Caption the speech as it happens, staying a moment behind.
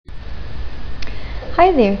Hi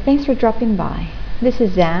there, thanks for dropping by. This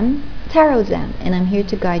is Zamm, Tarot Zamm, and I'm here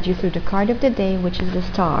to guide you through the card of the day, which is the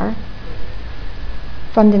Star,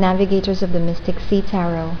 from the Navigators of the Mystic Sea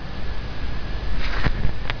Tarot.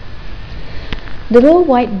 The little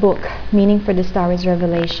white book, meaning for the star, is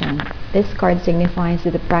revelation. This card signifies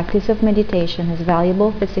that the practice of meditation has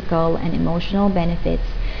valuable physical and emotional benefits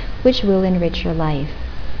which will enrich your life.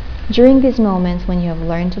 During these moments when you have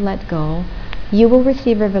learned to let go, you will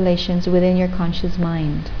receive revelations within your conscious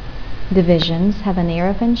mind. The visions have an air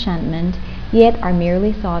of enchantment, yet are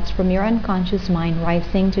merely thoughts from your unconscious mind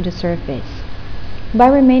rising to the surface. By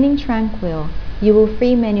remaining tranquil, you will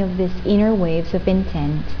free many of these inner waves of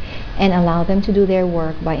intent and allow them to do their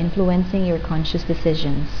work by influencing your conscious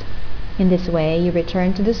decisions. In this way, you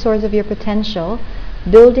return to the source of your potential,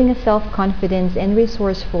 building a self-confidence and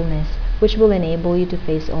resourcefulness which will enable you to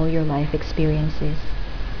face all your life experiences.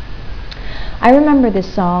 I remember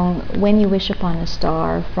this song, When You Wish Upon a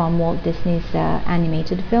Star, from Walt Disney's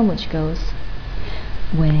animated film, which goes,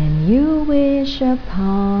 when you wish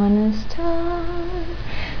upon a star,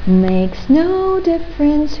 makes no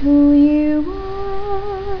difference who you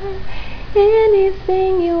are.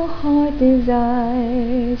 Anything your heart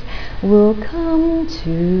desires will come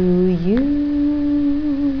to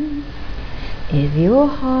you. If your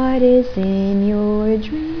heart is in your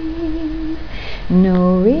dream,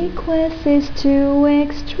 no request is too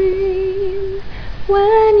extreme.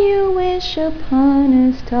 When you wish upon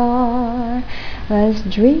a star, as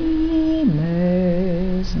dreamers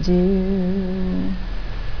do.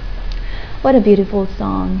 What a beautiful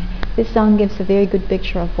song. This song gives a very good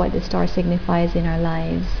picture of what the star signifies in our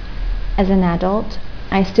lives. As an adult,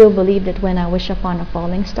 I still believe that when I wish upon a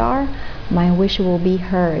falling star, my wish will be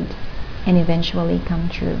heard and eventually come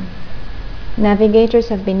true. Navigators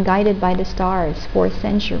have been guided by the stars for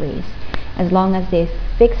centuries. As long as they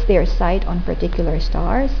fixed their sight on particular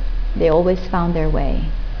stars, they always found their way.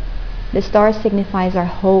 The star signifies our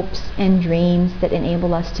hopes and dreams that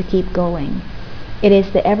enable us to keep going. It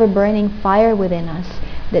is the ever-burning fire within us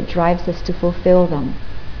that drives us to fulfill them.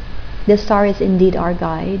 The star is indeed our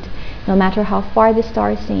guide. No matter how far the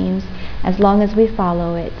star seems, as long as we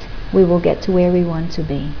follow it, we will get to where we want to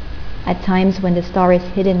be. At times when the star is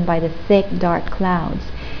hidden by the thick, dark clouds,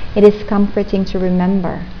 it is comforting to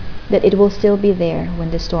remember that it will still be there when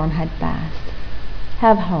the storm had passed.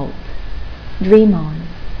 Have hope, dream on,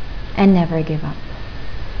 and never give up.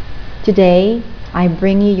 Today, I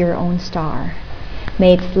bring you your own star.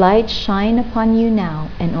 May its light shine upon you now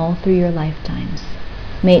and all through your lifetimes.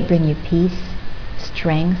 May it bring you peace,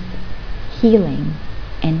 strength, healing,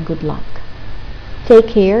 and good luck. Take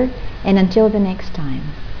care, and until the next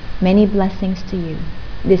time, many blessings to you.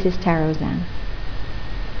 This is Tarot Zamm.